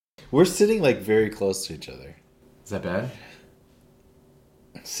We're sitting like very close to each other. Is that bad?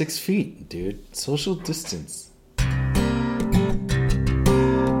 6 feet, dude. Social distance.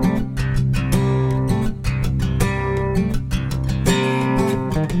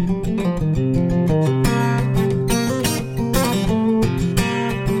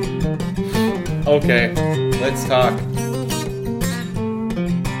 Okay, let's talk.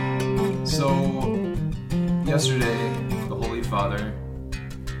 So, yesterday, the Holy Father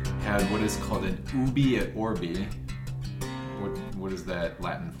had what is called an URBI Et ORBI. What is that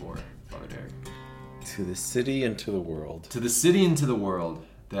Latin for, Father Derek? To the city and to the world. To the city and to the world,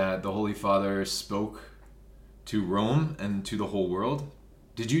 that the Holy Father spoke to Rome and to the whole world.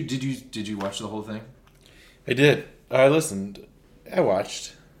 Did you watch the whole thing? I did. I listened. I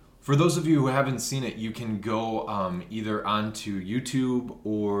watched. For those of you who haven't seen it, you can go either onto YouTube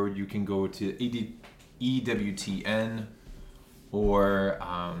or you can go to EWTN or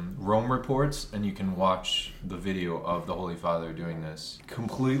Rome Reports, and you can watch the video of the Holy Father doing this.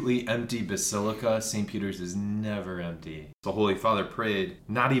 Completely empty basilica. St. Peter's is never empty. The Holy Father prayed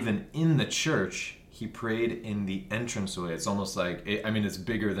not even in the church. He prayed in the entranceway. It's almost like, it's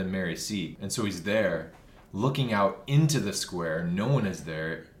bigger than Mary's seat. And so he's there looking out into the square. No one is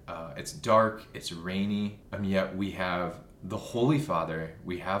there. It's dark, it's rainy, and yet we have the Holy Father,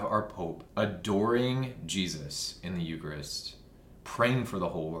 we have our Pope adoring Jesus in the Eucharist, praying for the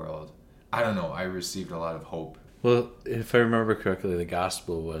whole world. I don't know, I received a lot of hope. Well, if I remember correctly, the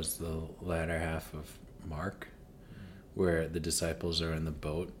gospel was the latter half of Mark, where the disciples are in the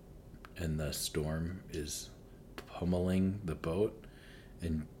boat and the storm is pummeling the boat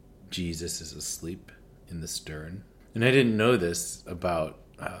and Jesus is asleep in the stern. And I didn't know this about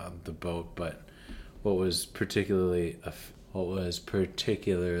the boat, but what was particularly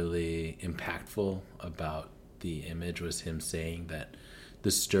impactful about the image was him saying that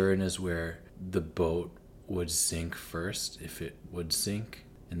the stern is where the boat would sink first, if it would sink,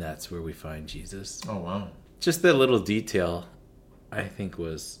 and that's where we find Jesus. Oh, wow. Just that little detail, I think,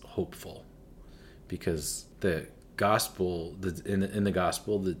 was hopeful, because the gospel, in the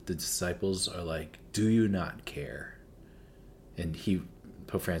gospel, the disciples are like, "Do you not care?" And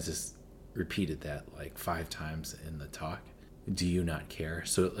Pope Francis repeated that like 5 times in the talk. Do you not care?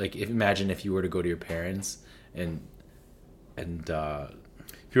 So like, imagine if you were to go to your parents and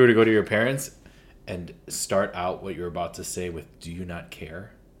start out what you're about to say with "Do you not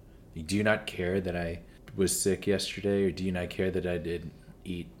care?" Like, do you not care that I was sick yesterday? Or do you not care that I didn't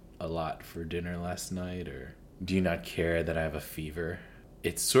eat a lot for dinner last night? Or do you not care that I have a fever?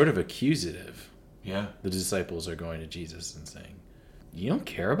 It's sort of accusative. Yeah. The disciples are going to Jesus and saying, "You don't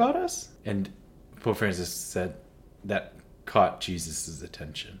care about us?" And Pope Francis said that caught Jesus'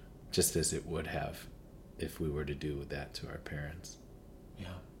 attention, just as it would have if we were to do that to our parents.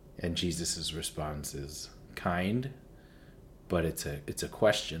 Yeah. And Jesus' response is kind, but it's a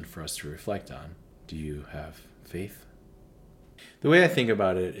question for us to reflect on. Do you have faith? The way I think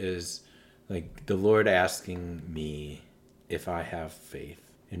about it is like the Lord asking me if I have faith.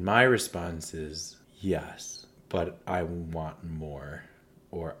 And my response is yes, but I want more,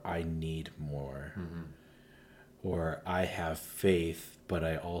 or I need more, or I have faith, but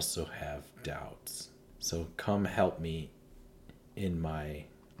I also have doubts. So come help me in my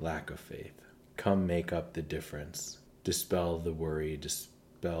lack of faith. Come make up the difference. Dispel the worry,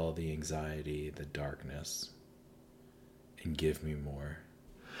 dispel the anxiety, the darkness, and give me more.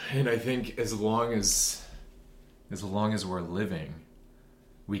 And I think as long as we're living,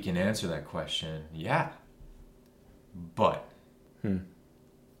 we can answer that question, yeah. But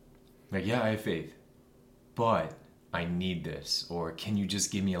like, yeah, I have faith, but I need this. Or can you just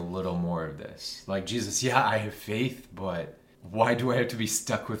give me a little more of this? Like, Jesus, yeah, I have faith, but why do I have to be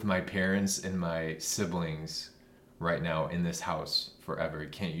stuck with my parents and my siblings right now in this house forever?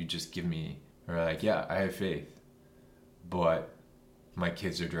 Can't you just give me, or like, yeah, I have faith, but my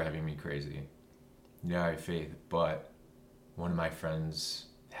kids are driving me crazy. Yeah, I have faith, but one of my friends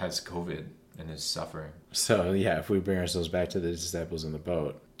has COVID and is suffering. So, yeah, if we bring ourselves back to the disciples in the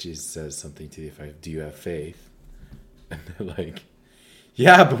boat, Jesus says something to the effect, "Do you have faith?" And they're like,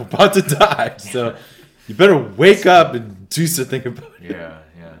 "Yeah, but we're about to die. So you better wake up and do something about it." Yeah.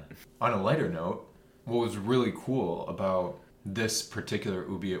 On a lighter note, what was really cool about this particular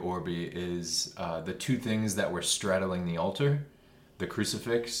URBI Et ORBI is the 2 things that were straddling the altar, the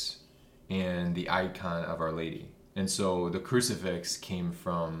crucifix and the icon of Our Lady. And so the crucifix came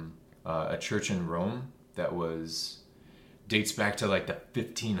from a church in Rome that dates back to like the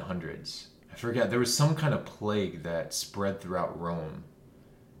 1500s. I forget, there was some kind of plague that spread throughout Rome,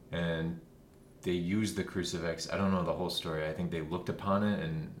 and they used the crucifix. I don't know the whole story. I think they looked upon it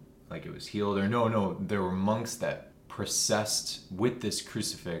and like it was healed. Or no, there were monks that processed with this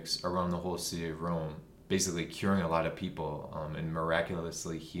crucifix around the whole city of Rome, basically curing a lot of people and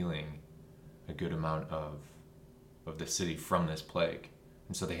miraculously healing a good amount of the city from this plague.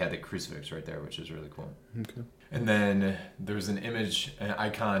 And so they had the crucifix right there, which is really cool. Okay. And then there's an image, an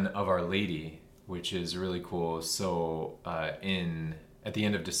icon of Our Lady, which is really cool. So at the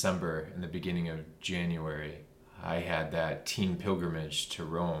end of December and the beginning of January, I had that teen pilgrimage to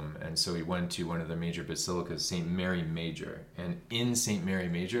Rome. And so we went to one of the major basilicas, St. Mary Major. And in St. Mary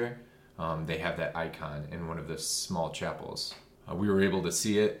Major, they have that icon in one of the small chapels. We were able to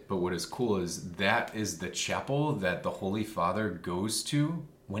see it, but what is cool is that is the chapel that the Holy Father goes to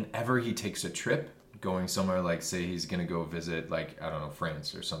whenever he takes a trip, going somewhere, like say he's going to go visit, like, I don't know,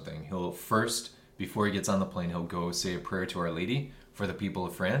 France or something. He'll first, before he gets on the plane, he'll go say a prayer to Our Lady for the people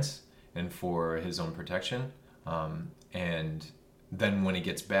of France and for his own protection. And then when he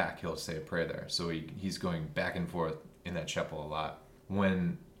gets back, he'll say a prayer there. So he's going back and forth in that chapel a lot.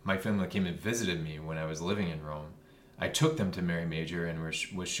 When my family came and visited me when I was living in Rome, I took them to Mary Major and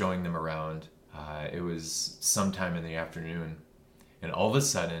was showing them around. It was sometime in the afternoon. And all of a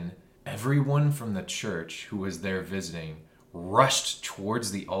sudden, everyone from the church who was there visiting rushed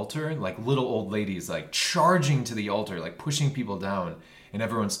towards the altar, like little old ladies, like charging to the altar, like pushing people down. And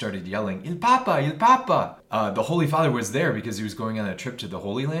everyone started yelling, Il Papa, Il Papa! The Holy Father was there because he was going on a trip to the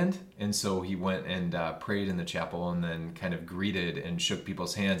Holy Land. And so he went and prayed in the chapel and then kind of greeted and shook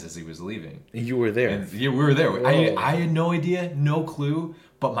people's hands as he was leaving. And you were there. And yeah, we were there. I had no idea, no clue.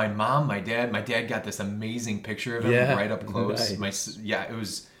 But my mom, my dad got this amazing picture of him right up close. Nice.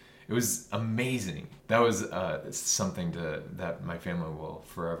 It was amazing. That was something that my family will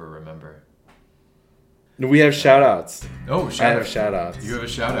forever remember. We have shout outs. Oh, I have shout outs. You have a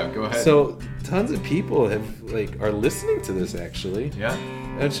shout out. Go ahead. So tons of people are listening to this actually. Yeah.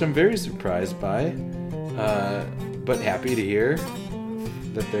 Which I'm very surprised by. But happy to hear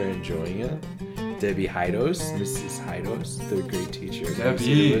that they're enjoying it. Debbie Heidos, Mrs. Heidos, third grade teacher at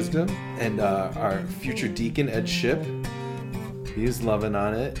Debbie Wisdom. And our future deacon, Ed Ship. He's loving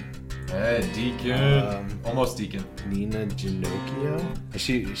on it. Deacon. Almost deacon. Nina Ginocchio.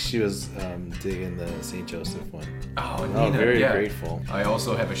 She was digging the St. Joseph one. Oh, Nina. Very grateful. I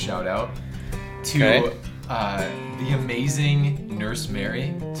also have a shout out to the amazing Nurse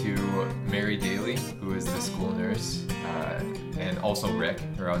Mary, to Mary Daly, who is the school nurse, and also Rick,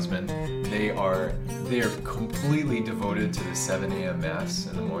 her husband. They are completely devoted to the 7 a.m. Mass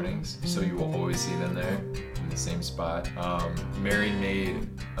in the mornings, so you will always see them there in the same spot. Mary made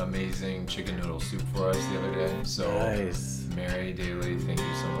amazing chicken noodle soup for us the other day. So nice. Mary Daly, thank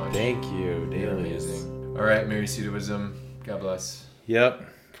you so much. Thank you, Daly. You're amazing. All right, Mary Seat of Wisdom, God bless. Yep,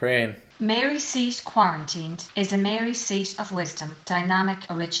 praying. Mary Seat Quarantined is a Mary Seat of Wisdom dynamic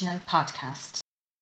original podcast.